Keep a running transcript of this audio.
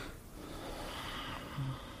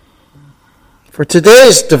For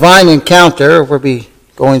today's divine encounter, we'll be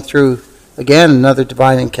going through, again, another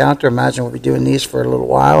divine encounter. Imagine we'll be doing these for a little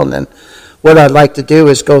while, and then what I'd like to do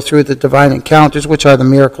is go through the divine encounters, which are the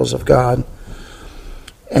miracles of God.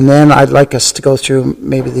 And then I'd like us to go through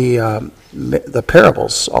maybe the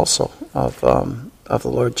parables also of the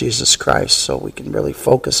Lord Jesus Christ, so we can really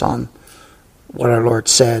focus on what our Lord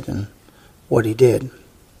said and what he did.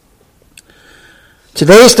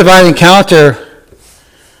 Today's divine encounter,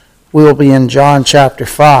 we will be in John chapter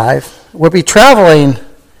 5. We'll be traveling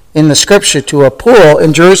in the scripture to a pool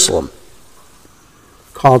in Jerusalem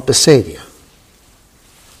called Bethesda,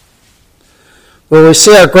 where we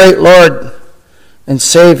see our great Lord and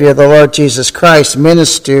Savior, the Lord Jesus Christ,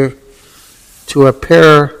 minister to a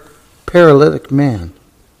paralytic man.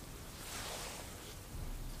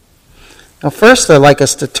 Now first I'd like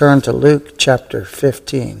us to turn to Luke chapter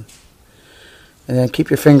 15. And then keep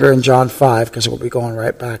your finger in John 5, because we'll be going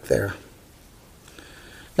right back there.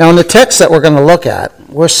 Now in the text that we're going to look at,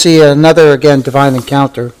 we'll see another, again, divine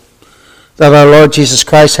encounter that our Lord Jesus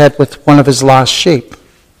Christ had with one of his lost sheep.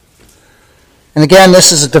 And again,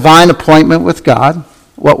 this is a divine appointment with God.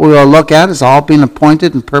 What we will look at is all being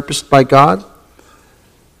appointed and purposed by God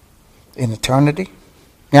in eternity.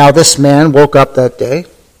 Now this man woke up that day.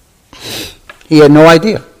 He had no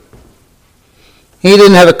idea. He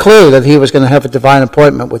didn't have a clue that he was going to have a divine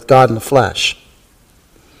appointment with God in the flesh.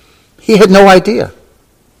 He had no idea.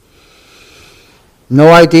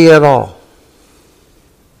 No idea at all.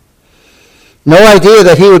 No idea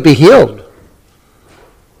that he would be healed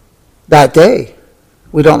that day.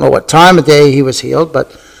 We don't know what time of day he was healed,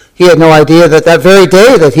 but he had no idea that that very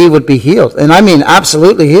day that he would be healed. And I mean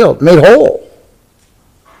absolutely healed, made whole.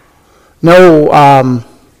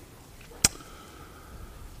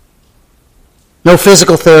 No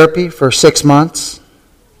physical therapy for 6 months,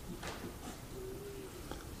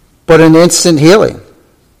 but an instant healing.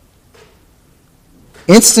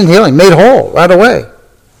 Instant healing, made whole right away.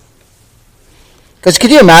 Because could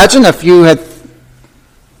you imagine if you had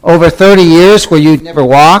over 30 years where you never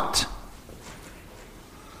walked?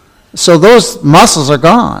 So those muscles are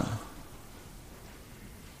gone.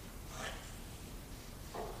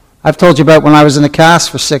 I've told you about when I was in a cast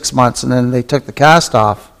for 6 months and then they took the cast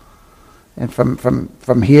off. And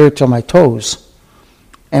from here till my toes,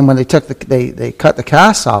 and when they cut the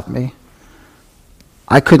cast off me,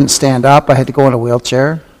 I couldn't stand up. I had to go in a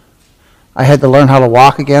wheelchair. I had to learn how to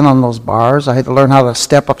walk again on those bars. I had to learn how to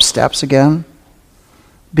step up steps again,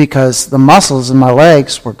 because the muscles in my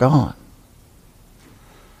legs were gone.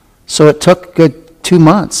 So it took a good 2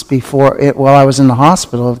 months while I was in the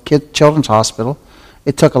hospital, children's hospital.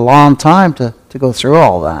 It took a long time to go through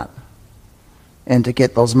all that and to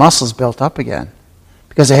get those muscles built up again,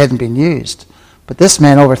 because they hadn't been used. But this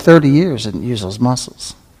man, over 30 years, didn't use those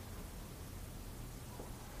muscles.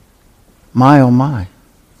 My, oh my.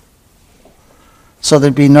 So he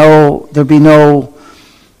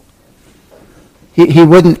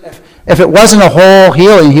wouldn't, if it wasn't a whole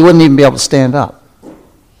healing, he wouldn't even be able to stand up.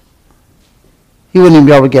 He wouldn't even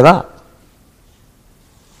be able to get up.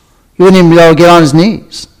 He wouldn't even be able to get on his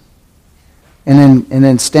knees and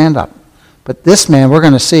then stand up. But this man, we're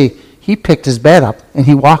going to see, he picked his bed up and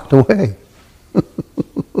he walked away.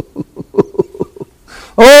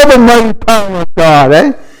 Oh, the mighty power of God,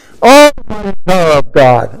 eh? Oh, the mighty power of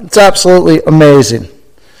God. It's absolutely amazing.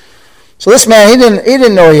 So this man, he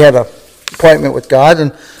didn't know he had an appointment with God.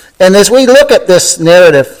 And as we look at this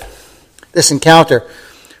narrative, this encounter,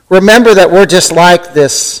 remember that we're just like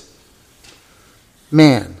this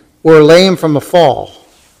man. We're lame from a fall,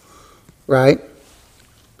 right?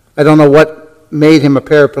 I don't know what made him a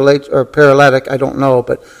paralytic. I don't know,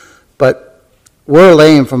 but we're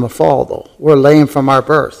lame from a fall, though. We're lame from our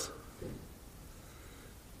birth.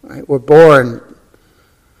 Right? We're born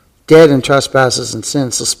dead in trespasses and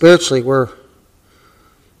sins. So spiritually,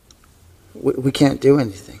 we can't do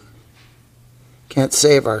anything. Can't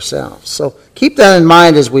save ourselves. So keep that in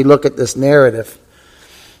mind as we look at this narrative.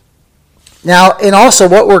 Now, and also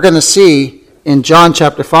what we're going to see in John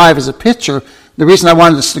chapter 5 is a picture. The reason I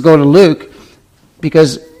wanted us to go to Luke,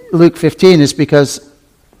 because Luke 15, is because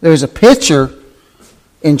there's a picture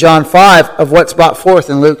in John 5 of what's brought forth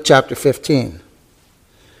in Luke chapter 15.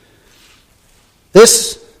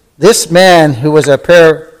 This man who was a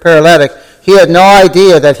paralytic, he had no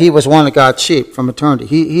idea that he was one of God's sheep from eternity.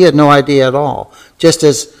 He had no idea at all. Just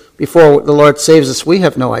as before the Lord saves us, we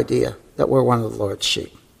have no idea that we're one of the Lord's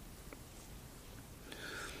sheep.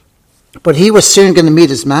 But he was soon going to meet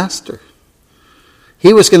his master.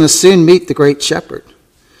 He was going to soon meet the great shepherd.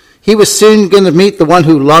 He was soon going to meet the one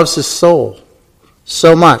who loves his soul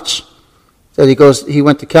so much that he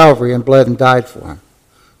went to Calvary and bled and died for him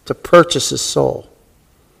to purchase his soul.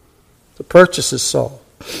 To purchase his soul.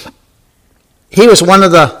 He was one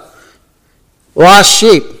of the lost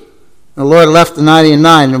sheep. The Lord left the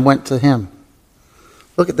 99 and went to him.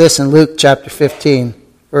 Look at this in Luke chapter 15,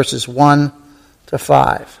 verses 1 to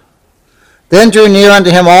 5. Then drew near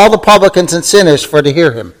unto him all the publicans and sinners for to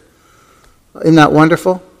hear him. Isn't that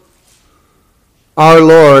wonderful? Our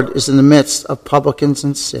Lord is in the midst of publicans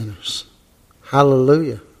and sinners.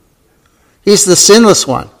 Hallelujah. He's the sinless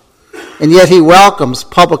one. And yet he welcomes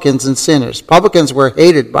publicans and sinners. Publicans were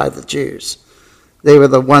hated by the Jews. They were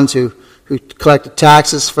the ones who collected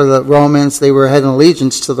taxes for the Romans. They had an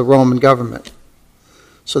allegiance to the Roman government.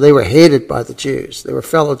 So they were hated by the Jews. They were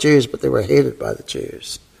fellow Jews, but they were hated by the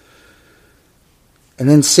Jews. And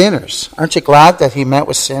then sinners. Aren't you glad that he met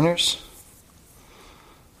with sinners?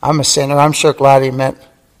 I'm a sinner. I'm sure glad he met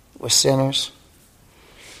with sinners.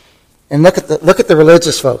 And look at the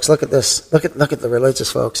religious folks. Look at this. Look at the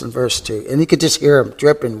religious folks in verse 2. And you could just hear them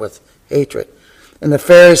dripping with hatred. And the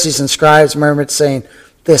Pharisees and scribes murmured, saying,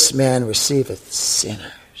 This man receiveth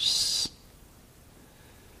sinners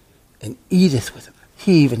and eateth with them.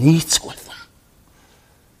 He even eats with them.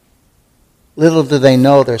 Little do they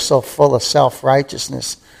know they're so full of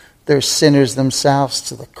self-righteousness. They're sinners themselves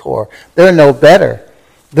to the core. They're no better.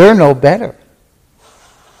 They're no better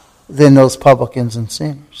than those publicans and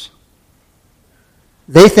sinners.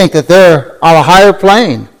 They think that they're on a higher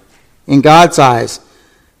plane in God's eyes.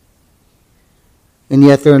 And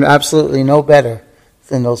yet they're absolutely no better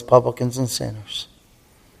than those publicans and sinners.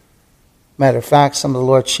 Matter of fact, some of the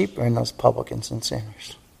Lord's sheep are in those publicans and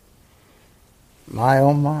sinners. My,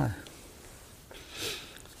 oh my.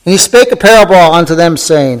 And he spake a parable unto them,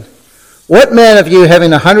 saying, What man of you,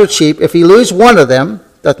 having 100 sheep, if he lose one of them,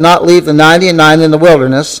 doth not leave the 99 in the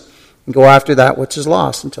wilderness, and go after that which is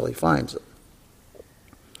lost until he finds it?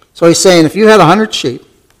 So he's saying, if you had 100 sheep,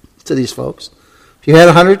 to these folks, if you had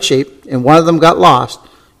 100 sheep, and one of them got lost,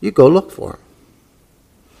 you go look for him.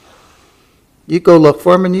 You go look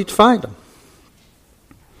for him, and you'd find him.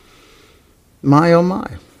 My, oh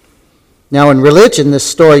my. Now in religion, this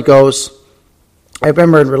story goes, I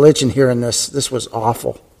remember in religion hearing this was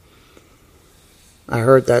awful. I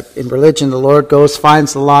heard that in religion the Lord goes,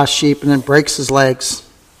 finds the lost sheep, and then breaks his legs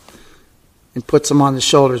and puts him on his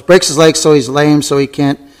shoulders. Breaks his legs so he's lame, so he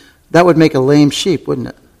can't. That would make a lame sheep, wouldn't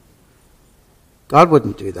it? God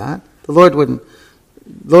wouldn't do that. The Lord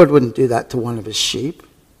wouldn't do that to one of his sheep.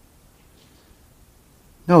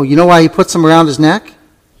 No, you know why he puts them around his neck?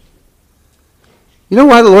 You know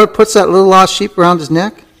why the Lord puts that little lost sheep around his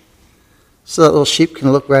neck? So that little sheep can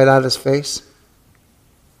look right at his face.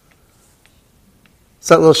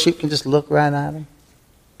 So that little sheep can just look right at him.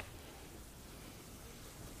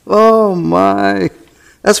 Oh my.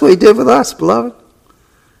 That's what he did with us, beloved.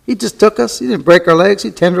 He just took us. He didn't break our legs.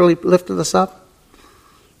 He tenderly lifted us up.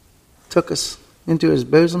 Took us into his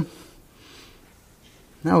bosom.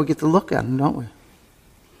 Now we get to look at him, don't we?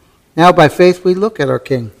 Now by faith we look at our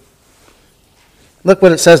King. Look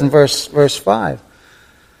what it says in verse 5.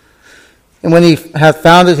 And when he hath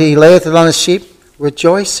found it, he layeth it on his sheep,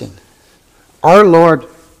 rejoicing. Our Lord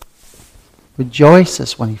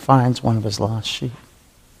rejoices when he finds one of his lost sheep.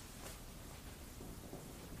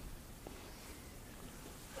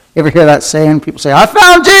 You ever hear that saying? People say, I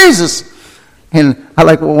found Jesus. And I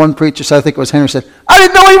like what one preacher said, I think it was Henry, said, I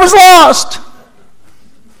didn't know he was lost.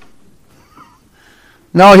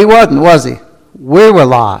 No, he wasn't, was he? We were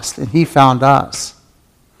lost, and he found us.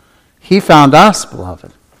 He found us,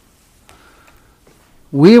 beloved.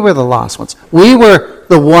 We were the lost ones. We were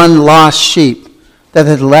the one lost sheep that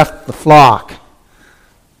had left the flock,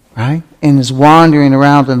 right? And is wandering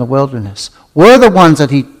around in the wilderness. We're the ones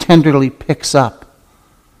that he tenderly picks up.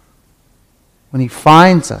 When he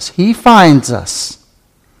finds us,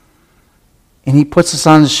 and he puts us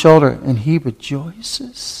on his shoulder, and he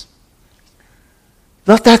rejoices.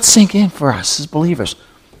 Let that sink in for us as believers.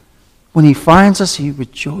 When he finds us, he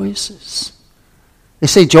rejoices. They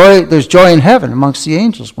say there's joy in heaven amongst the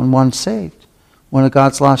angels when one's saved. One of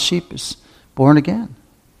God's lost sheep is born again.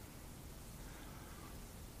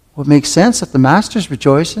 Well, it makes sense that the master's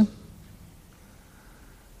rejoicing.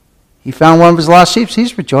 He found one of his lost sheep,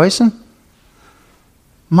 he's rejoicing.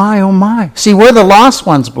 My, oh my. See, we're the lost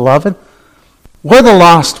ones, beloved. We're the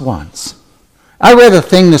lost ones. I read a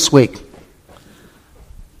thing this week.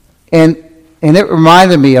 And it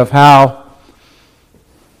reminded me of how,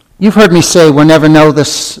 you've heard me say we'll never know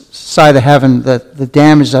this side of heaven, the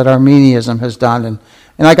damage that Arminianism has done.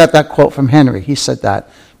 And I got that quote from Henry. He said that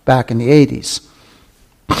back in the 80s.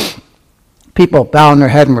 People bowing their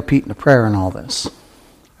head and repeating a prayer and all this.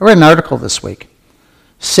 I read an article this week.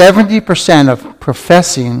 70% of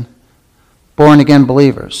professing born-again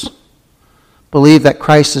believers believe that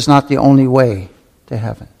Christ is not the only way to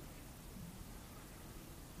heaven.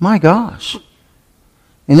 My gosh.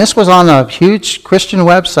 And this was on a huge Christian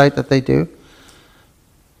website that they do.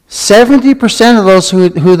 70% of those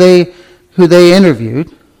who they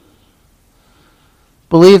interviewed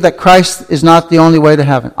believe that Christ is not the only way to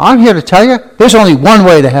heaven. I'm here to tell you, there's only one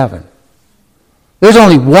way to heaven. There's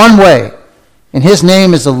only one way. And his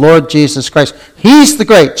name is the Lord Jesus Christ. He's the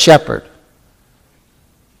great shepherd.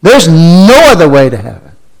 There's no other way to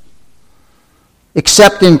heaven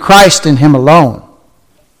except in Christ and him alone.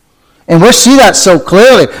 And we see that so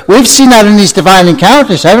clearly. We've seen that in these divine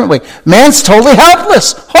encounters, haven't we? Man's totally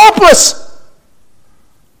helpless, hopeless.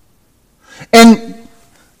 And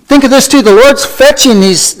think of this too. The Lord's fetching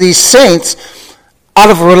these saints out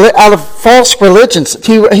of false religions.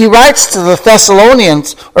 He writes to the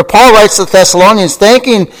Thessalonians, or Paul writes to the Thessalonians,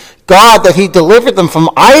 thanking God that he delivered them from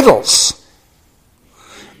idols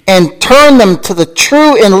and turned them to the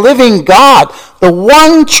true and living God. The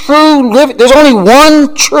one true living, there's only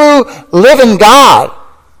one true living God.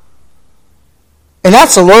 And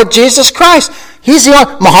that's the Lord Jesus Christ. He's the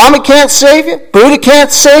one. Muhammad can't save you. Buddha can't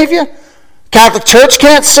save you. Catholic Church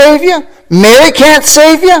can't save you. Mary can't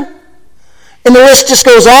save you. And the list just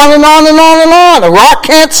goes on and on and on and on. A rock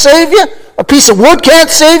can't save you. A piece of wood can't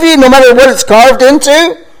save you, no matter what it's carved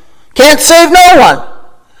into. Can't save no one.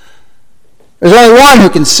 There's only one who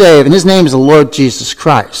can save, and his name is the Lord Jesus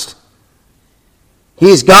Christ.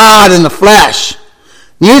 He is God in the flesh.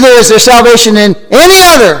 Neither is there salvation in any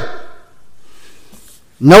other.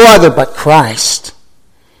 No other but Christ.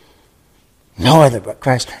 No other but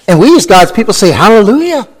Christ. And we as God's people say,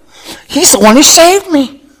 hallelujah. He's the one who saved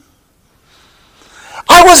me.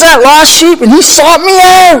 I was that lost sheep and he sought me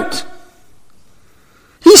out.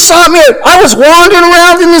 He sought me out. I was wandering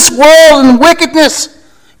around in this world in wickedness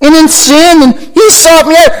and in sin, and he sought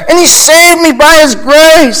me out and he saved me by his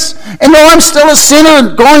grace. And though I'm still a sinner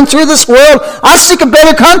and going through this world, I seek a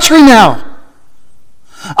better country now.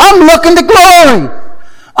 I'm looking to glory.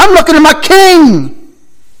 I'm looking at my King.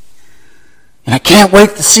 And I can't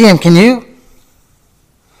wait to see him, can you?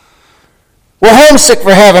 We're homesick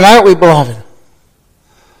for heaven, aren't we, beloved?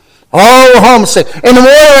 Oh, we're homesick. And the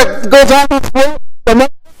more it goes on this world, the more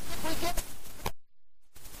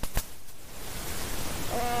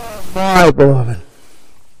my beloved.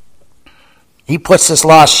 He puts this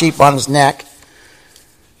lost sheep on his neck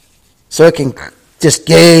so it can just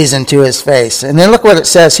gaze into his face. And then look what it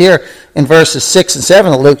says here in verses 6 and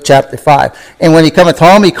 7 of Luke chapter 5. And when he cometh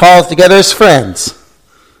home, he calls together his friends.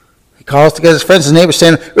 He calls together his friends and neighbors,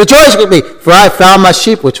 saying, rejoice with me, for I have found my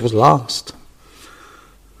sheep which was lost.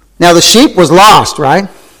 Now the sheep was lost, right?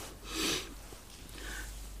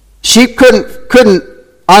 Sheep couldn't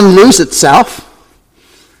unloose itself.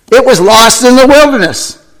 It was lost in the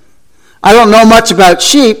wilderness. I don't know much about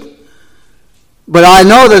sheep, but I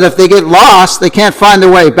know that if they get lost, they can't find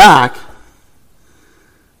their way back.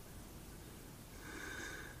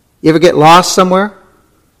 You ever get lost somewhere?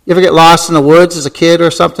 You ever get lost in the woods as a kid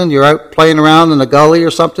or something? You're out playing around in a gully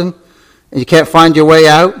or something, and you can't find your way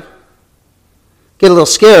out? Get a little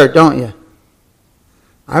scared, don't you?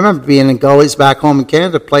 I remember being in gullies back home in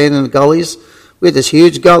Canada, playing in the gullies. We had this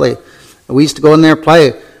huge gully, and we used to go in there and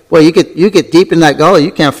play. Boy, you get deep in that gully,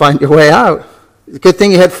 you can't find your way out. It's a good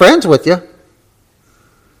thing you had friends with you.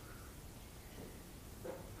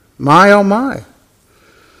 My, oh my.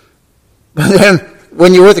 But then,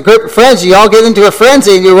 when you're with a group of friends, you all get into a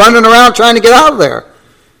frenzy and you're running around trying to get out of there.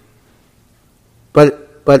 But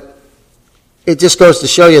it just goes to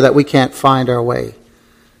show you that we can't find our way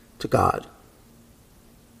to God.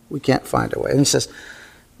 We can't find our way. And he says,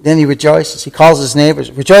 then he rejoices. He calls his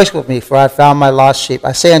neighbors, rejoice with me, for I found my lost sheep.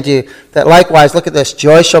 I say unto you that likewise, look at this,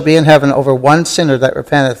 joy shall be in heaven over one sinner that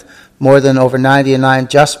repenteth, more than over 99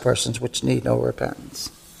 just persons which need no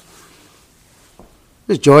repentance.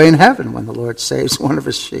 There's joy in heaven when the Lord saves one of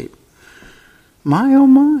his sheep. My, oh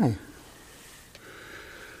my.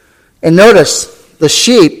 And notice, the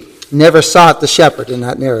sheep never sought the shepherd in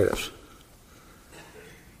that narrative.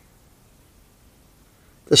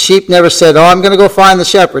 The sheep never said, oh, I'm going to go find the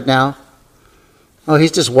shepherd now. Oh,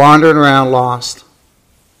 he's just wandering around lost.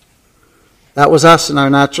 That was us in our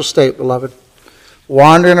natural state, beloved.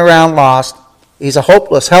 Wandering around lost. He's a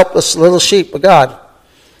hopeless, helpless little sheep of God.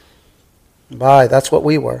 Bye, that's what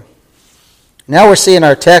we were. Now we're seeing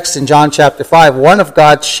our text in John chapter 5, one of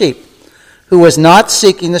God's sheep who was not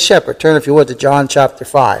seeking the shepherd. Turn, if you would, to John chapter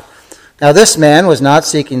 5. Now this man was not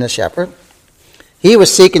seeking the shepherd. He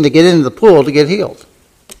was seeking to get into the pool to get healed.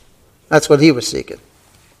 That's what he was seeking.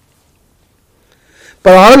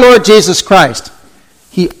 But our Lord Jesus Christ,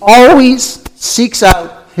 he always seeks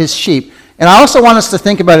out his sheep. And I also want us to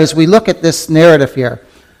think about, as we look at this narrative here,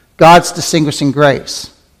 God's distinguishing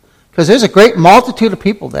grace. Because there's a great multitude of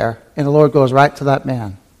people there, and the Lord goes right to that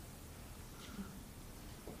man.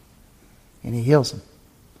 And he heals him.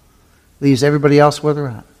 Leaves everybody else where they're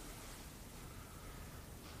at.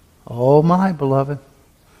 Oh my, beloved.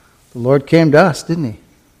 The Lord came to us, didn't he?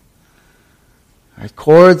 Our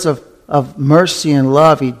cords of mercy and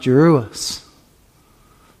love, he drew us.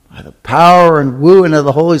 By the power and wooing of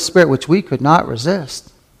the Holy Spirit, which we could not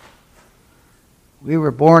resist. We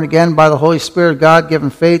were born again by the Holy Spirit of God, given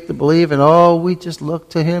faith to believe, and we just look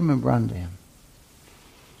to him and run to him.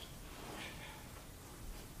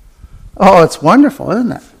 Oh, it's wonderful,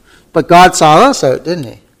 isn't it? But God saw us out, didn't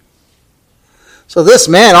he? So this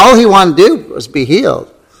man, all he wanted to do was be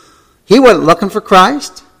healed. He wasn't looking for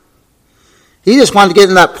Christ. He just wanted to get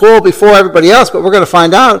in that pool before everybody else, but we're going to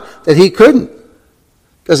find out that he couldn't.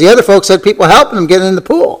 Because the other folks had people helping him get in the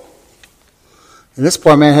pool. And this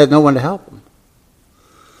poor man had no one to help him.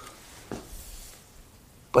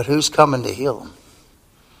 But who's coming to heal him?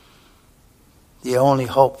 The only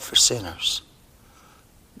hope for sinners.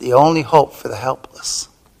 The only hope for the helpless.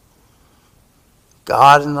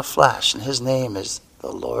 God in the flesh, and his name is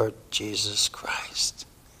the Lord Jesus Christ.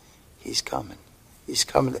 He's coming. He's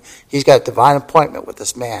coming. He's got a divine appointment with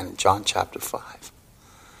this man in John chapter 5.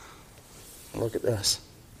 Look at this.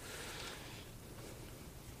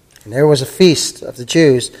 And there was a feast of the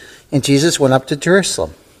Jews, and Jesus went up to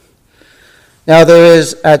Jerusalem. Now there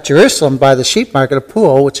is at Jerusalem by the sheep market a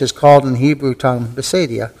pool, which is called in Hebrew tongue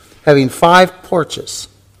Bethesda, having 5 porches.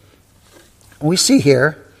 And we see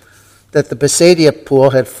here that the Bethesda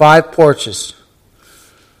pool had 5 porches,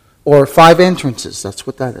 or 5 entrances. That's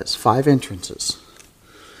what that is, 5 entrances.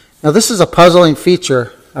 Now this is a puzzling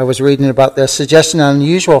feature. I was reading about this, suggesting an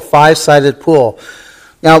unusual 5-sided pool.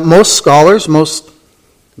 Now most scholars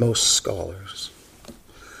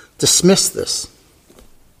dismiss this.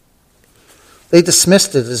 They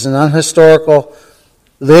dismissed it as an unhistorical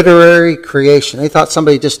literary creation. They thought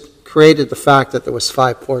somebody just created the fact that there was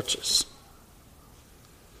 5 porches.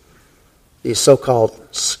 These so-called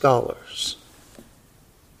scholars.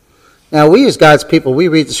 Now we as God's people, we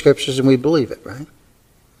read the scriptures and we believe it, right?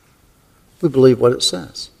 We believe what it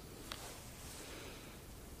says.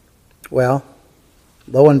 Well,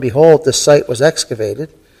 lo and behold, this site was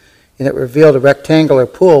excavated, and it revealed a rectangular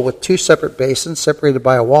pool with 2 separate basins separated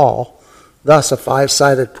by a wall, thus a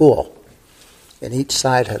 5-sided pool. And each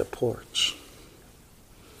side had a porch.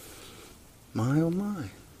 My, oh my.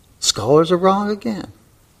 Scholars are wrong again.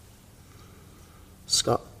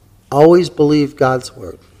 Always believe God's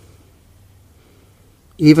word.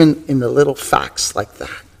 Even in the little facts like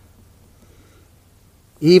that.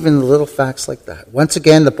 Even the little facts like that. Once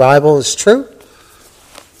again, the Bible is true.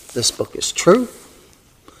 This book is true.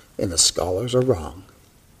 And the scholars are wrong.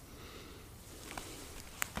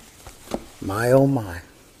 My, oh my.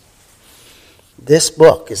 This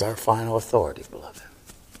book is our final authority, beloved.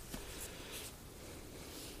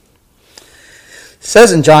 It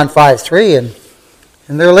says in John 5:3,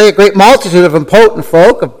 and there lay a great multitude of impotent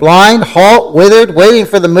folk, of blind, halt, withered, waiting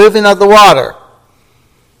for the moving of the water.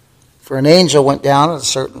 For an angel went down at a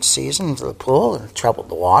certain season into the pool and troubled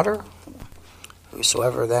the water.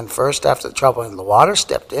 Whosoever then first, after the troubling of the water,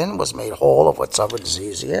 stepped in, was made whole of whatsoever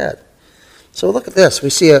disease he had. So look at this. We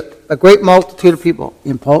see a great multitude of people,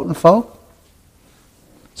 impotent folk,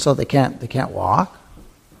 so they can't walk,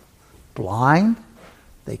 blind,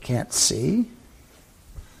 they can't see,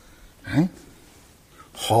 right?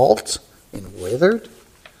 Halt and withered.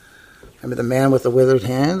 Remember the man with the withered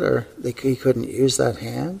hand, or he couldn't use that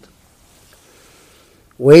hand?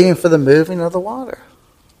 Waiting for the moving of the water.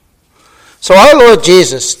 So our Lord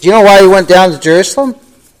Jesus, do you know why he went down to Jerusalem?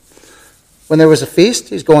 When there was a feast,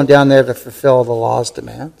 he's going down there to fulfill the law's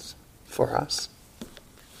demands for us.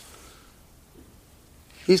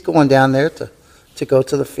 He's going down there to go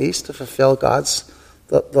to the feast, to fulfill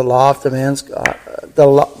the law of demands,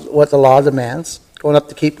 what the law demands. Going up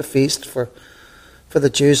to keep the feast for the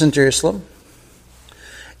Jews in Jerusalem.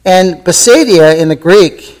 And Bethesda in the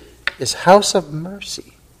Greek is house of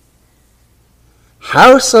mercy.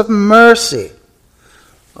 House of mercy.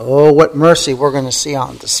 Oh, what mercy we're going to see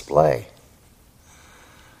on display.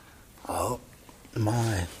 Oh,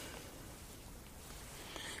 my.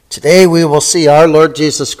 Today we will see our Lord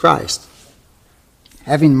Jesus Christ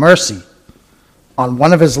having mercy on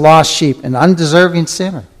one of his lost sheep, an undeserving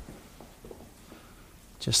sinner,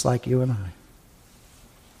 just like you and I.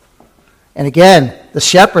 And again, the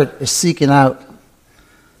shepherd is seeking out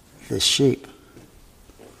this sheep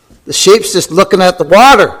The sheep's just looking at the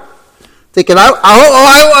water, thinking,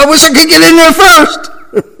 I wish I could get in there first.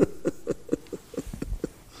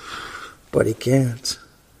 But he can't.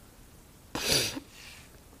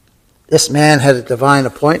 This man had a divine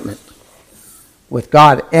appointment with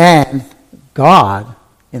God, and God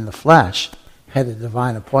in the flesh had a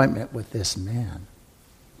divine appointment with this man.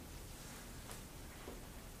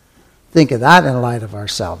 Think of that in light of our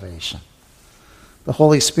salvation. The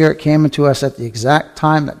Holy Spirit came into us at the exact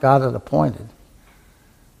time that God had appointed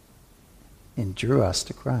and drew us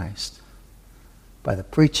to Christ by the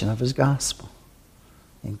preaching of his gospel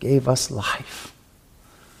and gave us life.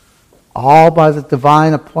 All by the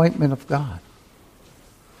divine appointment of God.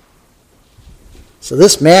 So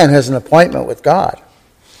this man has an appointment with God.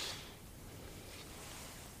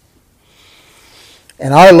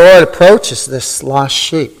 And our Lord approaches this lost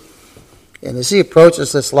sheep. And as he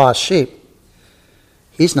approaches this lost sheep,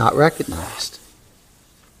 he's not recognized.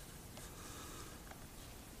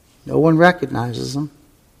 No one recognizes him.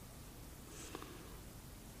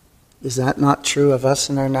 Is that not true of us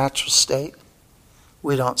in our natural state?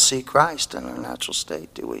 We don't see Christ in our natural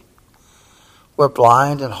state, do we? We're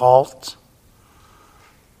blind and halt,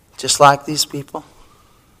 just like these people.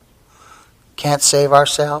 Can't save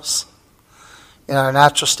ourselves. In our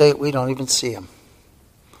natural state, we don't even see him.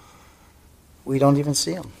 We don't even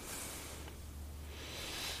see him.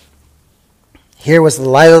 Here was the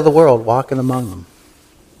light of the world walking among them.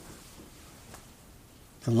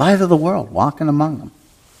 The light of the world walking among them.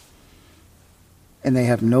 And they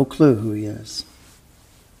have no clue who he is.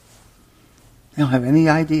 They don't have any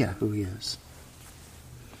idea who he is.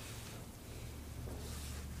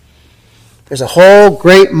 There's a whole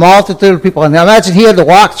great multitude of people. And now imagine he had to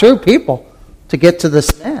walk through people to get to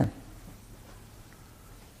this man.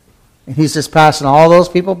 And he's just passing all those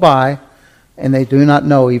people by, and they do not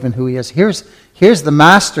know even who he is. Here's the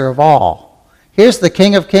master of all. Here's the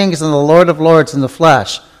King of Kings and the Lord of Lords in the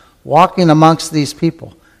flesh, walking amongst these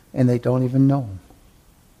people, and they don't even know him.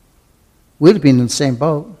 We'd have been in the same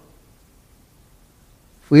boat.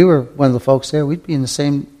 If we were one of the folks there, we'd be in the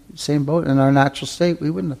same boat in our natural state. We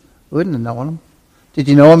wouldn't have known him. Did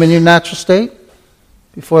you know him in your natural state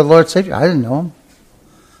before the Lord saved you? I didn't know him.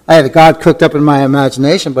 I had a God cooked up in my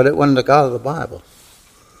imagination, but it wasn't the God of the Bible.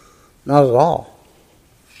 Not at all.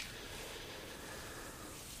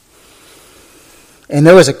 And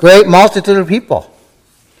there was a great multitude of people.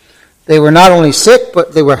 They were not only sick,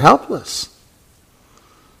 but they were helpless.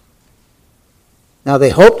 Now they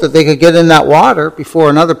hoped that they could get in that water before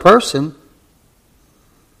another person.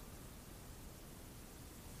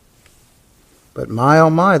 But my oh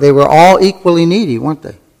my, they were all equally needy, weren't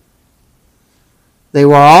they? They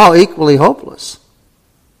were all equally hopeless.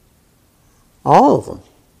 All of them.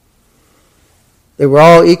 They were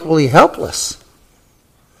all equally helpless.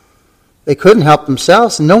 They couldn't help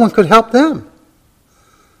themselves, and no one could help them.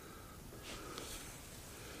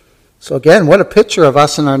 So again, what a picture of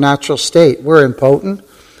us in our natural state. We're impotent,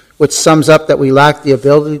 which sums up that we lack the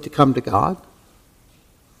ability to come to God.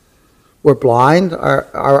 We're blind.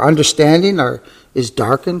 Our understanding is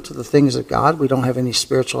darkened to the things of God. We don't have any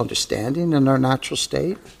spiritual understanding in our natural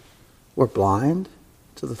state. We're blind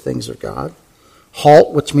to the things of God.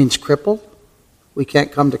 Halt, which means crippled. We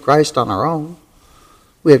can't come to Christ on our own.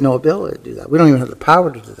 We have no ability to do that. We don't even have the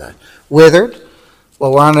power to do that. Withered,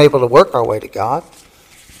 well, we're unable to work our way to God.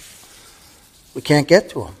 We can't get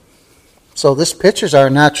to him. So this pictures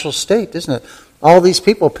our natural state, isn't it? All these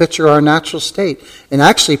people picture our natural state and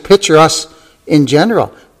actually picture us in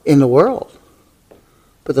general in the world.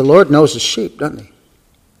 But the Lord knows his sheep, doesn't he?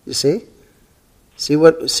 You see? See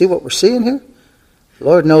what we're seeing here? The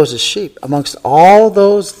Lord knows his sheep. Amongst all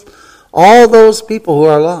those people who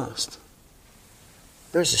are lost,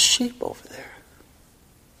 there's a sheep over there.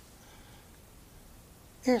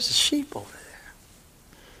 There's a sheep over there.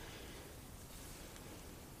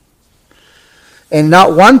 And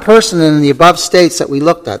not one person in the above states that we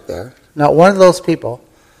looked at there, not one of those people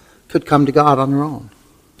could come to God on their own.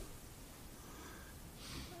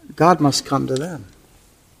 God must come to them.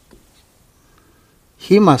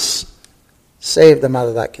 He must save them out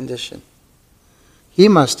of that condition. He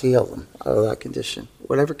must heal them out of that condition,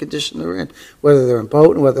 whatever condition they're in, whether they're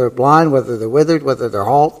impotent, whether they're blind, whether they're withered, whether they're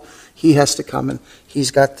halt. He has to come and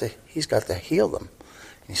he's got to heal them.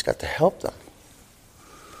 He's got to help them.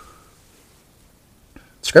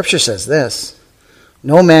 Scripture says this: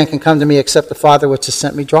 no man can come to me except the Father which has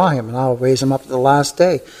sent me draw him, and I will raise him up at the last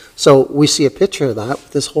day. So we see a picture of that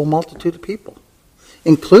with this whole multitude of people,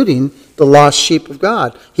 including the lost sheep of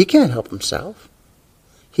God. He can't help himself.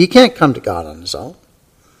 He can't come to God on his own.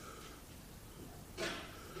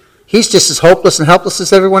 He's just as hopeless and helpless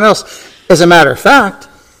as everyone else. As a matter of fact,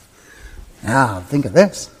 now think of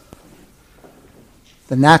this.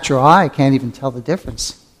 The natural eye can't even tell the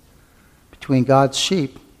difference between God's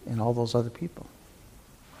sheep and all those other people.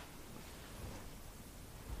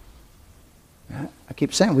 I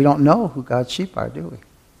keep saying we don't know who God's sheep are, do we?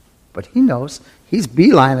 But he knows. He's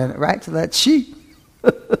beelining it right to that sheep.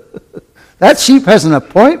 That sheep has an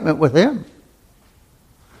appointment with him.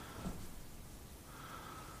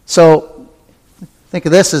 So think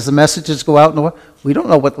of this as the messages go out in the world. We don't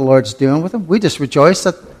know what the Lord's doing with them. We just rejoice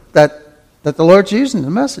that the Lord's using the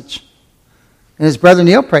message. And his brother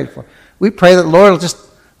Neil prayed for. We pray that the Lord will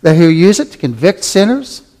that he'll use it to convict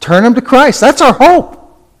sinners, turn them to Christ. That's our hope.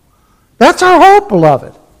 That's our hope,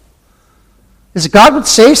 beloved. Is that God would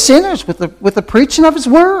save sinners with the preaching of his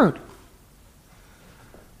word.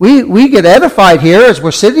 We get edified here as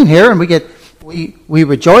we're sitting here, and we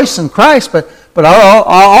rejoice in Christ, but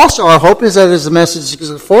also our hope is that as the message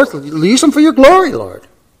goes forth, use them for your glory, Lord.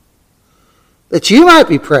 That you might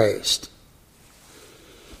be praised.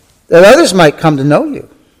 That others might come to know you.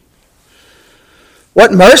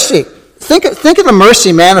 What mercy. Think of the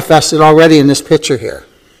mercy manifested already in this picture here.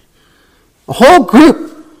 A whole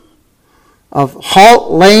group of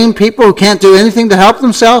halt, lame people who can't do anything to help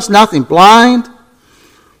themselves, nothing, blind.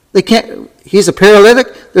 They can't. He's a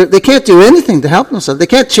paralytic. They can't do anything to help themselves. They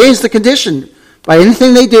can't change the condition by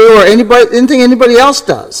anything they do or anything anybody else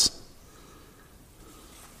does.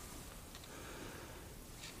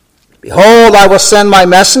 Behold, I will send my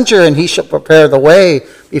messenger, and he shall prepare the way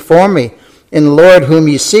before me. And the Lord whom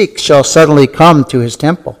you seek shall suddenly come to his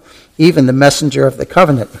temple, even the messenger of the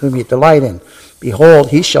covenant whom you delight in. Behold,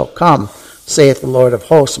 he shall come, saith the Lord of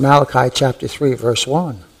hosts. Malachi chapter 3, verse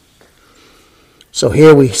 1. So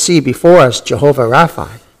here we see before us Jehovah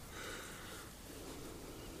Rapha.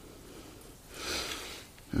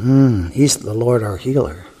 He's the Lord our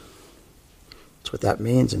healer. That's what that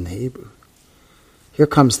means in Hebrew. Here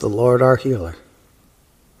comes the Lord our healer.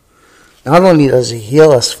 Not only does he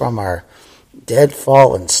heal us from our dead,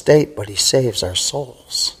 fallen state, but he saves our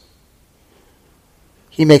souls.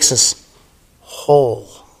 He makes us whole.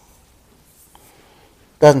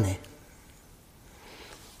 Doesn't he?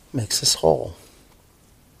 Makes us whole.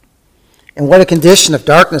 And what a condition of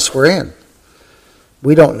darkness we're in.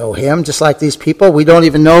 We don't know him, just like these people. We don't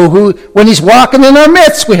even know who, when he's walking in our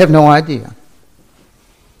midst, we have no idea.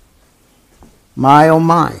 My, oh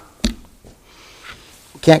my.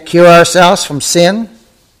 We can't cure ourselves from sin.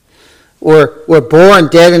 We're born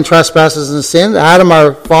dead in trespasses and sin. Adam,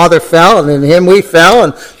 our father, fell, and in him we fell,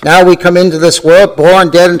 and now we come into this world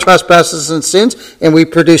born dead in trespasses and sins, and we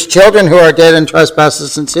produce children who are dead in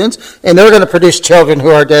trespasses and sins, and they're going to produce children who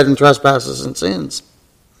are dead in trespasses and sins.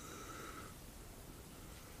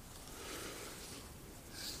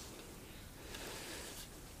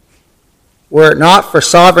 Were it not for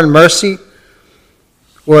sovereign mercy,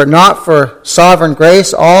 were it not for sovereign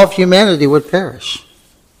grace, all of humanity would perish.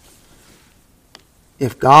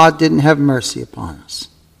 If God didn't have mercy upon us.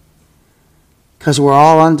 Because we're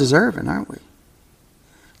all undeserving, aren't we?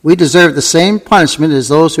 We deserve the same punishment as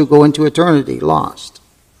those who go into eternity lost.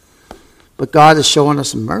 But God is showing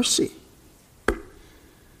us mercy.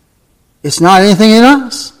 It's not anything in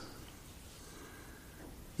us.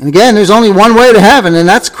 And again, there's only one way to heaven, and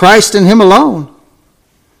that's Christ and him alone.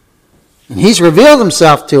 And he's revealed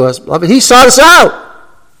himself to us, beloved. He sought us out.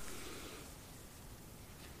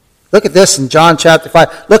 Look at this in John chapter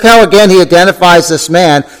 5. Look how again he identifies this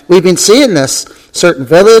man. We've been seeing this. Certain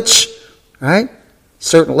village, right?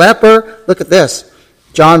 Certain leper. Look at this.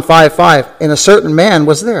 John 5:5. And a certain man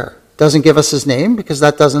was there. Doesn't give us his name because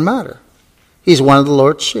that doesn't matter. He's one of the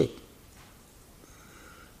Lord's sheep.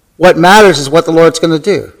 What matters is what the Lord's going to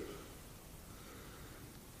do.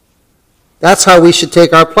 That's how we should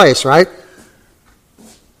take our place, right?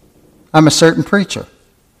 I'm a certain preacher.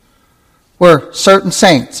 We're certain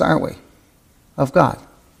saints, aren't we, of God.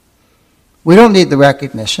 We don't need the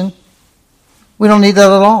recognition. We don't need that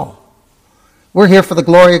at all. We're here for the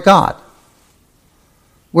glory of God.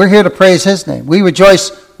 We're here to praise his name. We rejoice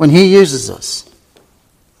when he uses us.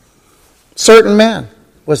 Certain man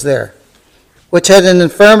was there, which had an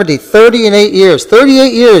infirmity 38 years.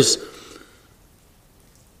 38 years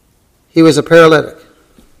he was a paralytic.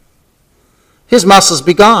 His muscles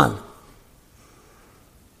be gone.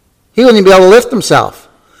 He wouldn't even be able to lift himself.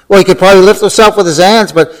 Well, he could probably lift himself with his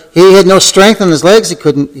hands, but he had no strength in his legs. He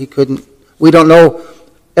couldn't. We don't know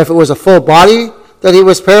if it was a full body that he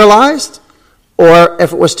was paralyzed or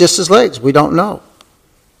if it was just his legs. We don't know.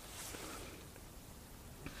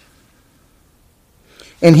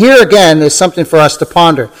 And here again is something for us to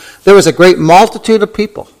ponder. There was a great multitude of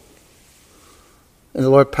people. And the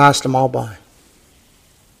Lord passed them all by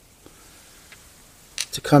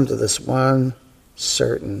to come to this one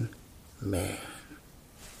certain man.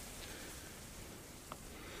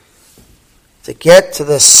 To get to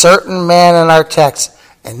this certain man in our text.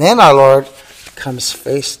 And then our Lord comes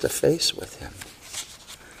face to face with him.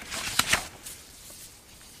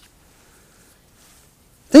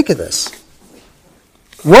 Think of this.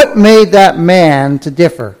 What made that man to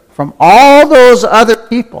differ from all those other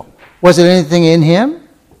people? Was it anything in him?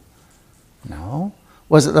 No.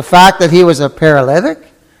 Was it the fact that he was a paralytic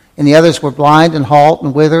and the others were blind and halt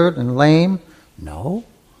and withered and lame? No.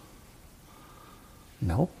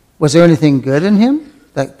 No. Was there anything good in him?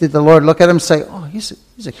 Did the Lord look at him and say, oh, he's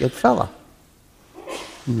a good fellow?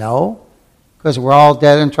 No. Because we're all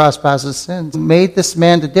dead in trespasses and sins. Made this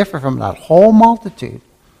man to differ from that whole multitude.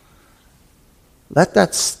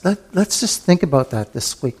 Let's just think about that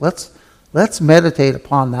this week. Let's meditate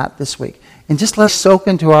upon that this week. And just let's soak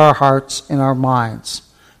into our hearts and our minds.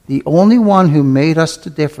 The only one who made us to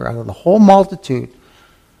differ out of the whole multitude.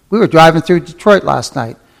 We were driving through Detroit last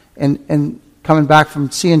night and coming back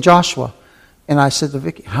from seeing Joshua. And I said to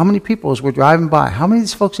Vicky, how many people as we're driving by, how many of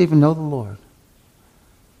these folks even know the Lord?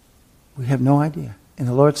 We have no idea. And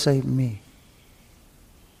the Lord saved me.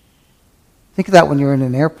 Think of that when you're in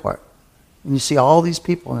an airport. And you see all these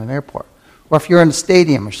people in an airport. Or if you're in a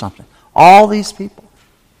stadium or something. All these people.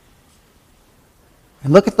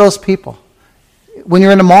 And look at those people. When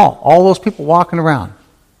you're in a mall, all those people walking around.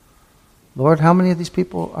 Lord, how many of these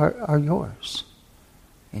people are yours?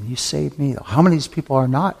 And you saved me. How many of these people are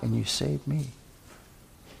not? And you saved me.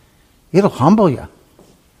 It'll humble you.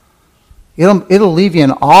 It'll leave you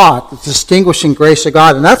in awe at the distinguishing grace of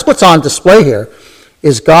God. And that's what's on display here,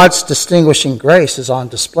 is God's distinguishing grace is on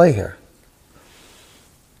display here.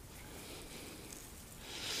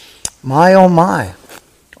 My, oh my.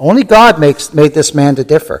 Only God made this man to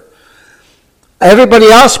differ. Everybody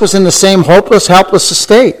else was in the same hopeless, helpless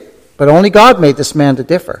estate. But only God made this man to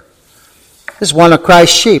differ. This is one of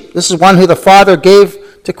Christ's sheep. This is one who the Father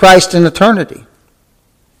gave to Christ in eternity.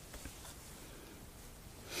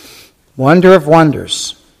 Wonder of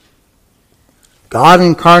wonders. God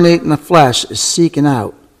incarnate in the flesh is seeking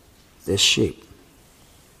out this sheep.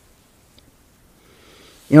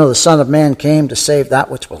 You know, the Son of Man came to save that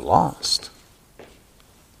which was lost.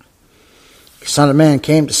 The Son of Man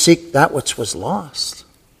came to seek that which was lost.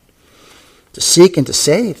 To seek and to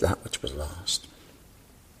save that which was lost.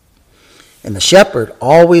 And the shepherd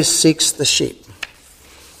always seeks the sheep.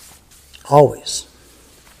 Always.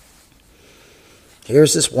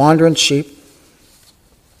 Here's this wandering sheep.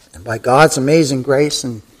 And by God's amazing grace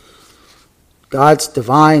and God's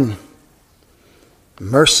divine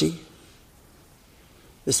mercy,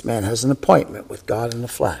 this man has an appointment with God in the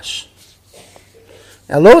flesh.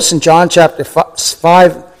 Now notice in John chapter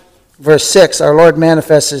 5, verse 6, our Lord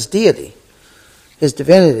manifests his deity, his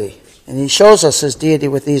divinity. And he shows us his deity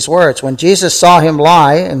with these words. When Jesus saw him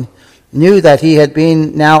lie and knew that he had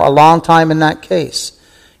been now a long time in that case,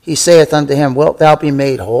 he saith unto him, Wilt thou be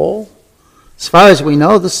made whole? As far as we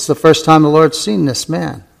know, this is the first time the Lord's seen this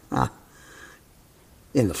man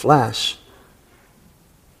in the flesh.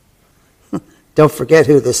 Don't forget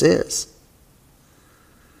who this is.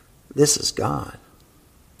 This is God.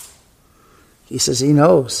 He says he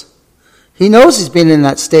knows. He knows he's been in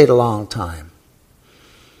that state a long time.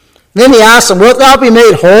 Then he asks him, Wilt thou be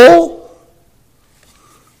made whole?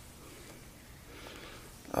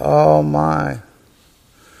 Oh my.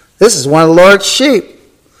 This is one of the Lord's sheep.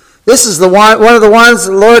 This is one of the ones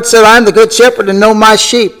the Lord said, I'm the good shepherd and know my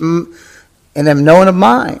sheep, and am known of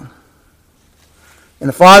mine. And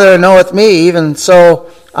the Father knoweth me, even so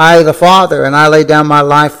I the Father, and I lay down my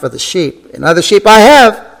life for the sheep. And other sheep I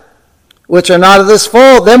have, which are not of this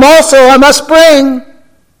fold, them also I must bring.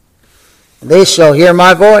 And they shall hear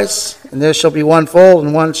my voice, and there shall be one fold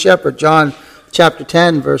and one shepherd. John chapter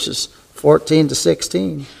 10, verses 14 to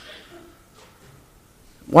 16.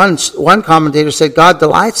 One commentator said, God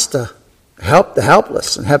delights to help the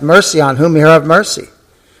helpless and have mercy on whom he have mercy.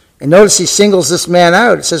 And notice he singles this man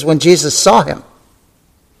out. It says, when Jesus saw him,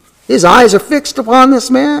 his eyes are fixed upon this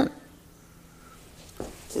man.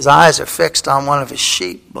 His eyes are fixed on one of his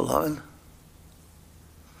sheep, beloved.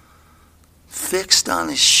 Fixed on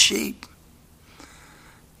his sheep.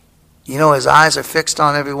 You know, his eyes are fixed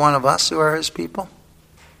on every one of us who are his people.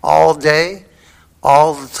 All day,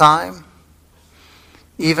 all the time.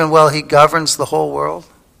 Even while he governs the whole world.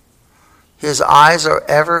 His eyes are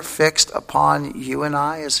ever fixed upon you and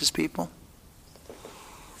I as his people.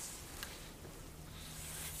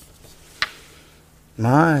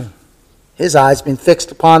 My, his eyes been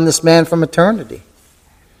fixed upon this man from eternity.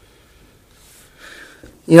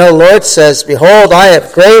 You know, the Lord says, "Behold, I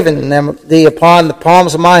have graven thee upon the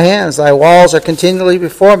palms of my hands. Thy walls are continually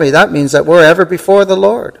before me." That means that we're ever before the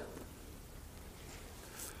Lord.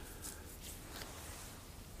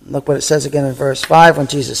 Look what it says again in verse 5. When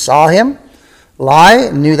Jesus saw him lie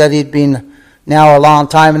and knew that he'd been now a long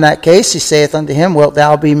time in that case, he saith unto him, "Wilt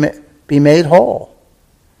thou be made whole?"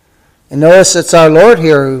 And notice it's our Lord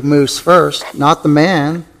here who moves first, not the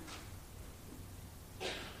man.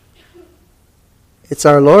 It's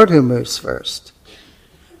our Lord who moves first.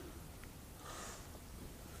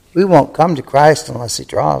 We won't come to Christ unless he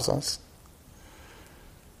draws us.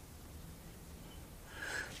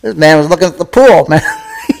 This man was looking at the pool, man.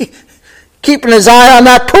 Keeping his eye on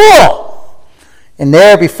that pool. And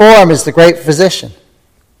there before him is the great physician.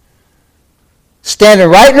 Standing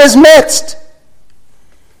right in his midst.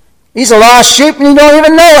 He's a lost sheep and you don't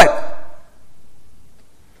even know it.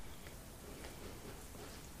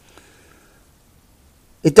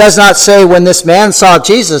 It does not say when this man saw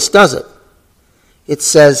Jesus, does it? It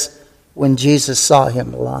says when Jesus saw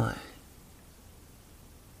him lie.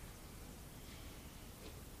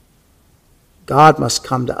 God must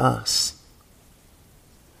come to us.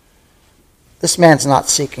 This man's not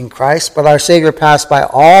seeking Christ, but our Savior passed by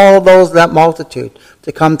all that multitude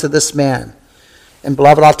to come to this man. And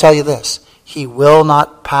beloved, I'll tell you this. He will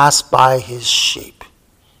not pass by his sheep.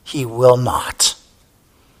 He will not.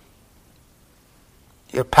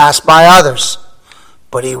 He'll pass by others,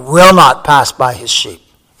 but he will not pass by his sheep.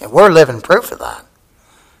 And we're living proof of that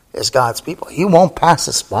as God's people. He won't pass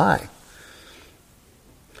us by.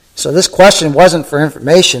 So this question wasn't for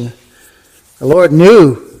information. The Lord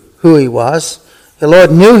knew who he was. The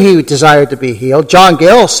Lord knew he desired to be healed. John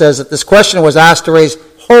Gill says that this question was asked to raise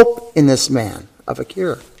hope in this man of a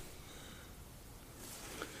cure.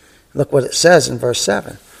 Look what it says in verse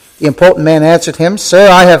 7. The impotent man answered him, "Sir,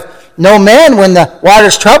 I have no man when the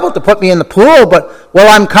water's troubled to put me in the pool, but while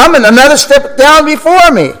I'm coming, another step down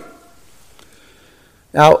before me."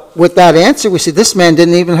 Now, with that answer, we see this man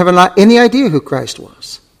didn't even have any idea who Christ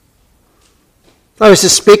was. I was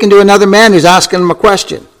just speaking to another man who's asking him a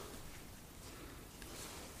question.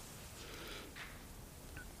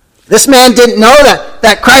 This man didn't know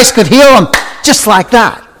that Christ could heal him just like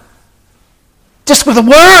that. Just with a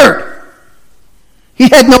word. He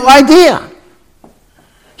had no idea.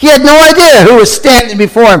 He had no idea who was standing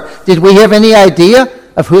before him. Did we have any idea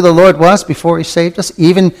of who the Lord was before he saved us,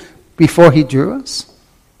 even before he drew us?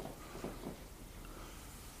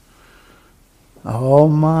 Oh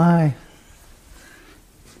my.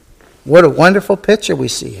 What a wonderful picture we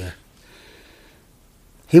see here.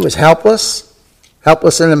 He was helpless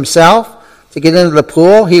in himself to get into the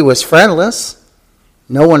pool. He was friendless.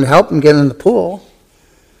 No one helped him get in the pool.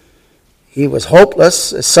 He was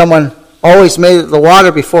hopeless as someone always made it the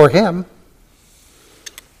water before him.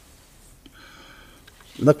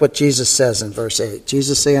 Look what Jesus says in verse 8.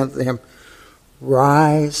 Jesus said unto him,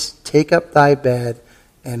 "Rise, take up thy bed,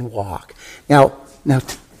 and walk." Now,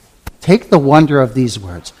 take the wonder of these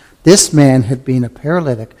words. This man had been a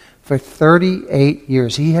paralytic for 38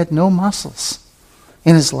 years. He had no muscles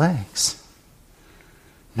in his legs.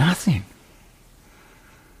 Nothing.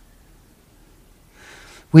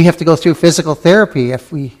 We have to go through physical therapy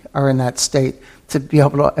if we are in that state to be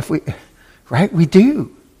able to, right? We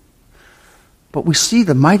do. But we see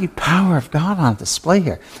the mighty power of God on display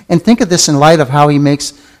here. And think of this in light of how he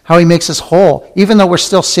makes us whole. Even though we're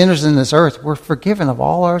still sinners in this earth, we're forgiven of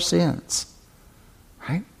all our sins.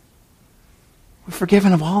 Right? We're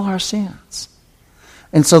forgiven of all our sins.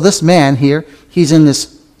 And so this man here, he's in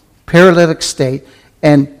this paralytic state,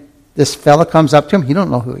 and this fella comes up to him. He don't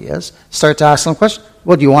know who he is. Starts asking him questions.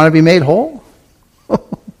 Well, do you want to be made whole?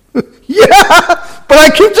 Yeah, but I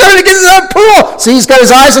keep trying to get in that pool. See, he's got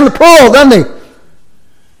his eyes on the pool, doesn't he?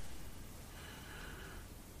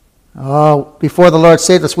 Oh, before the Lord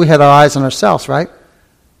saved us, we had our eyes on ourselves, right?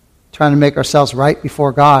 Trying to make ourselves right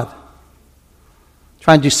before God.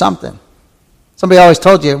 Trying to do something. Somebody always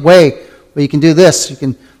told you, well, you can do this. You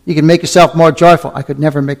can make yourself more joyful. I could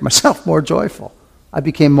never make myself more joyful. I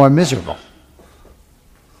became more miserable.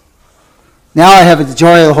 Now I have the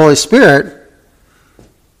joy of the Holy Spirit,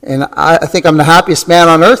 and I think I'm the happiest man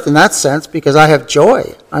on earth in that sense because I have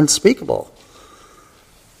joy unspeakable.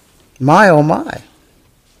 My, oh my.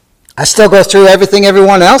 I still go through everything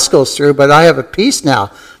everyone else goes through, but I have a peace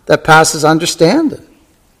now that passes understanding.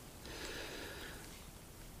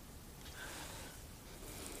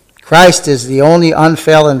 Christ is the only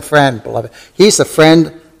unfailing friend, beloved. He's the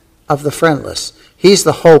friend of the friendless. He's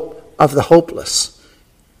the hope of the hopeless.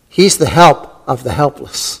 He's the help of the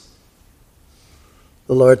helpless.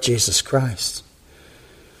 The Lord Jesus Christ.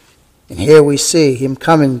 And here we see him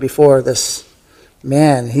coming before this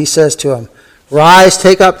man. He says to him, "Rise,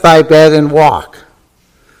 take up thy bed and walk."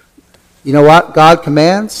 You know what God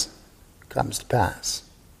commands? Comes to pass.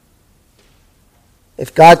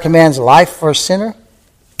 If God commands life for a sinner,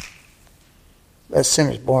 that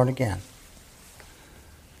sinner is born again.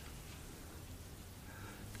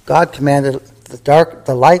 God commanded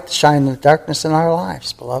the light to shine in the darkness in our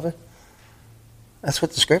lives, beloved. That's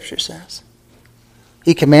what the Scripture says.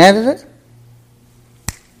 He commanded it,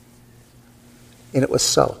 and it was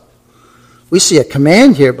so. We see a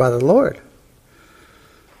command here by the Lord.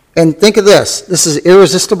 And think of this. This is an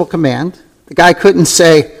irresistible command. The guy couldn't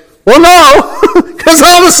say, "Well, no," because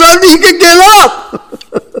all of a sudden he could get up.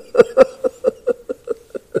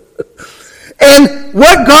 And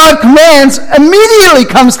what God commands immediately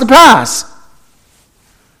comes to pass.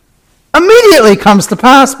 Immediately comes to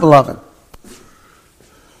pass, beloved.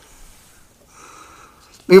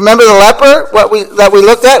 You remember the leper that we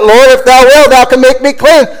looked at? "Lord, if thou wilt, thou can make me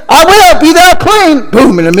clean." "I will, be thou clean."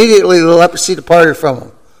 Boom, and immediately the leprosy departed from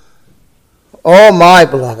him. Oh, my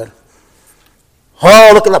beloved.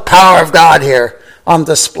 Oh, look at the power of God here on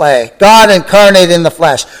display. God incarnate in the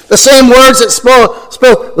flesh. The same words that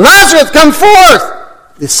spoke, "Lazarus, come forth."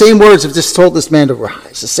 The same words have just told this man to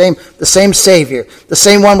rise. The same Savior, the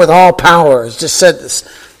same one with all power has just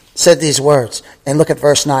said these words. And look at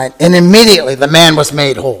verse 9. And immediately the man was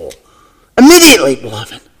made whole. Immediately,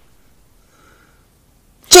 beloved.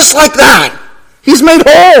 Just like that. He's made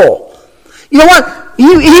whole. You know what? He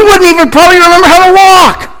wouldn't even probably remember how to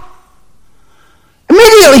walk.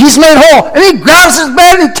 Immediately he's made whole. And he grabs his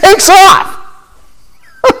bed and he takes off.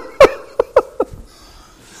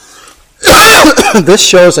 This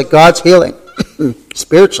shows that God's healing,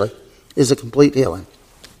 spiritually, is a complete healing.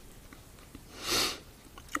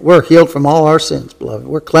 We're healed from all our sins, beloved.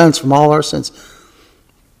 We're cleansed from all our sins.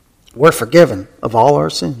 We're forgiven of all our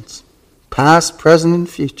sins, past, present, and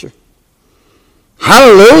future.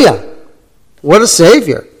 Hallelujah! What a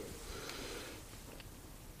Savior.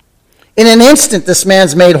 In an instant, this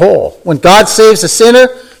man's made whole. When God saves a sinner,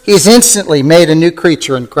 he's instantly made a new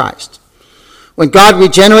creature in Christ. When God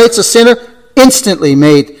regenerates a sinner, instantly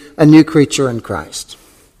made a new creature in Christ.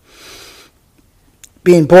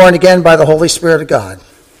 Being born again by the Holy Spirit of God.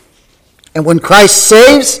 And when Christ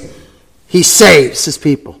saves, he saves his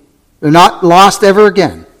people. They're not lost ever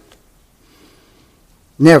again.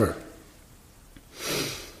 Never.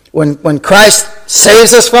 When Christ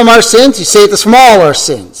saves us from our sins, he saved us from all our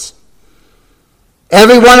sins.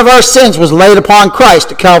 Every one of our sins was laid upon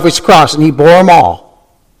Christ at Calvary's cross, and he bore them all.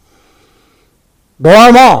 Bore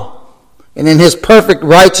them all. And in his perfect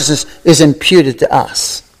righteousness is imputed to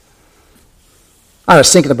us. I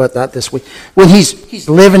was thinking about that this week. When he's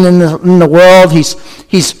living in the world, he's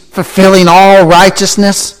fulfilling all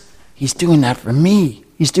righteousness. He's doing that for me.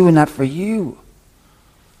 He's doing that for you.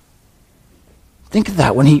 Think of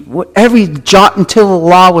that. When every jot and tittle of the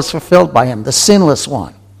law was fulfilled by him, the sinless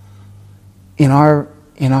one, in our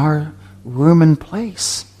room and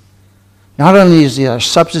place. Not only is he our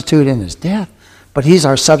substitute in his death, but he's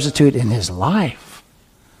our substitute in his life.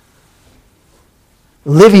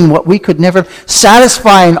 Living what we could never,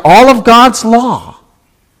 satisfying all of God's law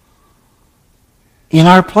in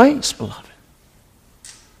our place, beloved.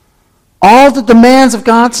 All the demands of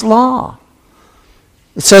God's law.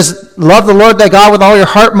 It says, love the Lord thy God with all your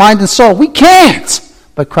heart, mind, and soul. We can't,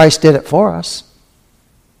 but Christ did it for us.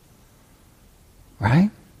 Right?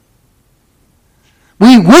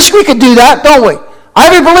 We wish we could do that, don't we?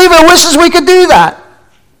 Every believer wishes we could do that.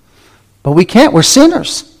 But we can't. We're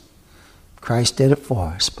sinners. Christ did it for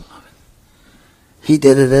us, beloved. He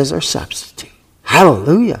did it as our substitute.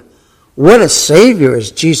 Hallelujah. What a Savior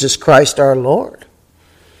is Jesus Christ our Lord.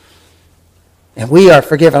 And we are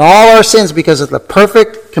forgiven all our sins because of the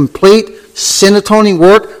perfect, complete, sin-atoning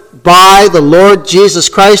work by the Lord Jesus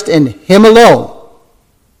Christ and him alone.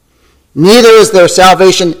 Neither is there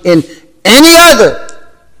salvation in any other.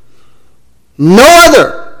 No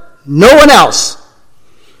other. No one else.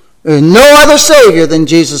 There's no other Savior than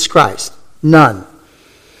Jesus Christ. None.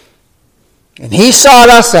 And he sought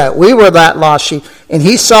us out. We were that lost sheep. And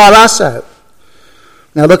he sought us out.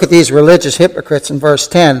 Now look at these religious hypocrites in verse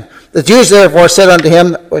 10. The Jews therefore said unto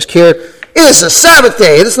him that was cured, It is a Sabbath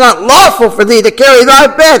day. It is not lawful for thee to carry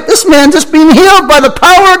thy bed. This man just being healed by the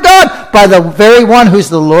power of God, by the very one who's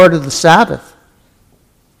the Lord of the Sabbath.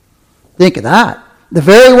 Think of that. The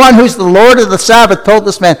very one who's the Lord of the Sabbath told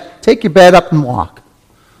this man, take your bed up and walk.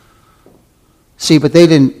 See, but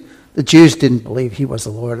the Jews didn't believe he was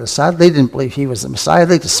the Lord of the Sabbath. They didn't believe he was the Messiah.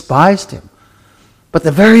 They despised him. But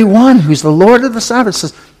the very one who's the Lord of the Sabbath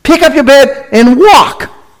says, pick up your bed and walk.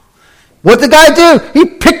 What did the guy do? He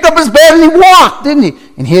picked up his bed and he walked, didn't he?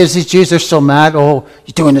 And here's these Jews, they're so mad. Oh,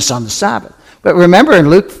 you're doing this on the Sabbath. But remember in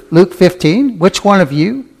Luke 15, which one of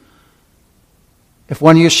you, if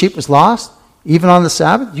one of your sheep was lost, even on the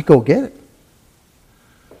Sabbath, you go get it.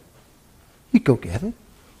 You go get it.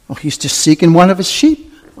 Well, he's just seeking one of his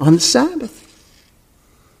sheep on the Sabbath.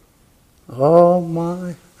 Oh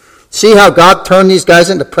my. See how God turned these guys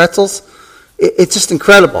into pretzels? It's just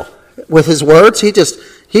incredible. With his words,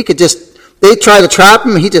 they try to trap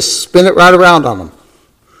him, he just spin it right around on them.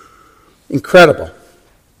 Incredible.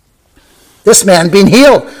 This man being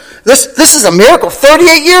healed. This is a miracle.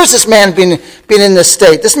 38 years this man been in this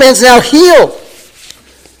state. This man's now healed.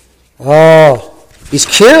 Oh, he's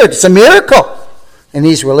cured. It's a miracle. And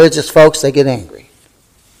these religious folks, they get angry.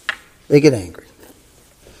 They get angry.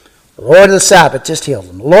 The Lord of the Sabbath just healed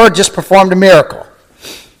him. The Lord just performed a miracle.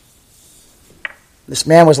 This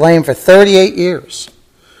man was lame for 38 years.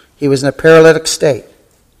 He was in a paralytic state.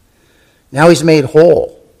 Now he's made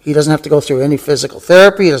whole. He doesn't have to go through any physical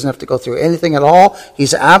therapy. He doesn't have to go through anything at all.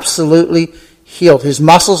 He's absolutely healed. His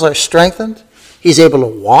muscles are strengthened. He's able to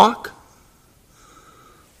walk.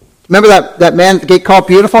 Remember that man at the gate called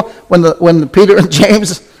Beautiful? When Peter and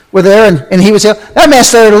James were there and he was healed? That man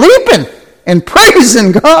started leaping and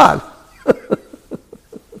praising God.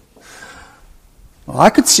 Well, I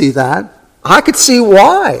could see that. I could see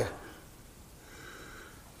why.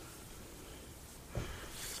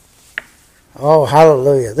 Oh,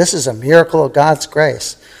 hallelujah. This is a miracle of God's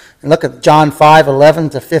grace. And look at John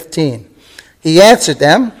 5:11-15. He answered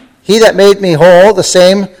them, "He that made me whole, the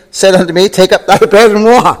same said unto me, Take up thy bed and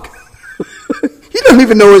walk." He doesn't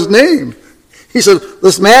even know his name. He said,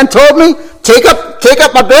 this man told me, take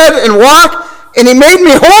up my bed and walk, and he made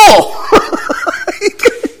me whole.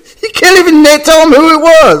 He can't even tell him who it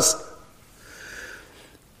was.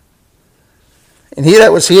 And he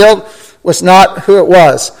that was healed was not who it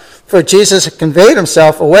was. For Jesus had conveyed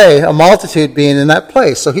himself away, a multitude being in that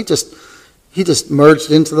place. So he just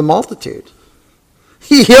merged into the multitude.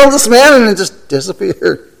 He healed this man and then just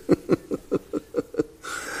disappeared.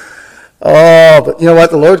 Oh, but you know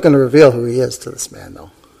what? The Lord's going to reveal who he is to this man,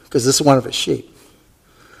 though. Because this is one of his sheep.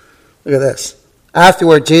 Look at this.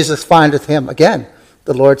 Afterward, Jesus findeth him. Again,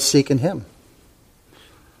 the Lord seeking him.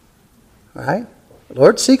 Right? The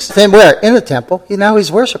Lord seeks him where? In the temple.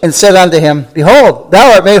 He's worshiping. And said unto him, Behold,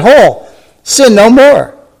 thou art made whole. Sin no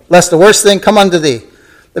more, lest the worst thing come unto thee.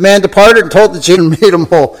 The man departed and told the Jews and made him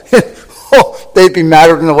whole. Oh, they'd be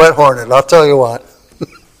madder than a wet hornet, I'll tell you what.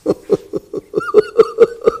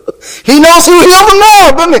 He knows who healed him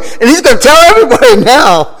now, doesn't he? And he's going to tell everybody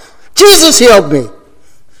now. Jesus healed me.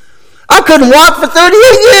 I couldn't walk for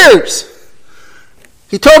 38 years.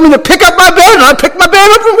 He told me to pick up my bed, and I picked my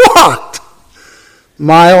bed up and walked.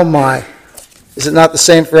 My, oh my. Is it not the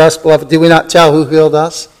same for us, beloved? Do we not tell who healed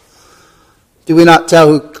us? Do we not tell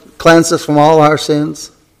who cleansed us from all our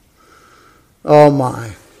sins? Oh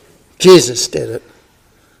my. Jesus did it.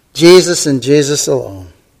 Jesus and Jesus alone.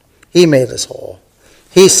 He made us whole.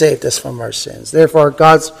 He saved us from our sins. Therefore,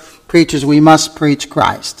 God's preachers, we must preach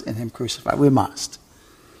Christ and him crucified. We must.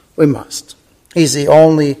 We must. He's the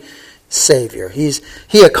only Savior. He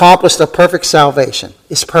accomplished a perfect salvation.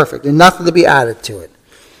 It's perfect. There's nothing to be added to it.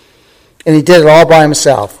 And he did it all by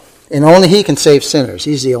himself. And only he can save sinners.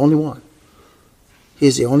 He's the only one.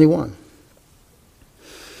 He's the only one.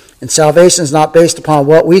 And salvation is not based upon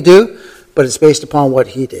what we do, but it's based upon what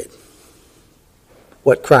he did.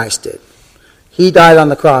 What Christ did. He died on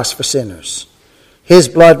the cross for sinners. His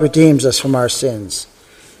blood redeems us from our sins.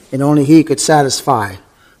 And only he could satisfy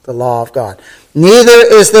the law of God. Neither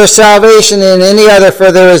is there salvation in any other, for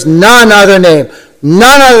there is none other name.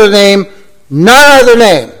 None other name. None other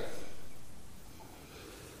name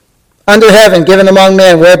under heaven given among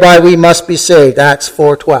men whereby we must be saved. Acts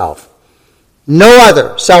 4:12. No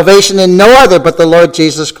other. Salvation in no other but the Lord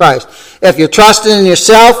Jesus Christ. If you're trusting in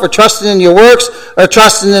yourself or trusting in your works or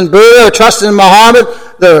trusting in Buddha or trusting in Muhammad,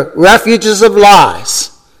 they're refuges of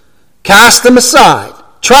lies. Cast them aside.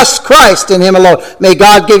 Trust Christ in him alone. May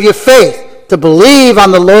God give you faith to believe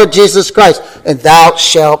on the Lord Jesus Christ, and thou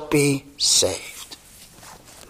shalt be saved.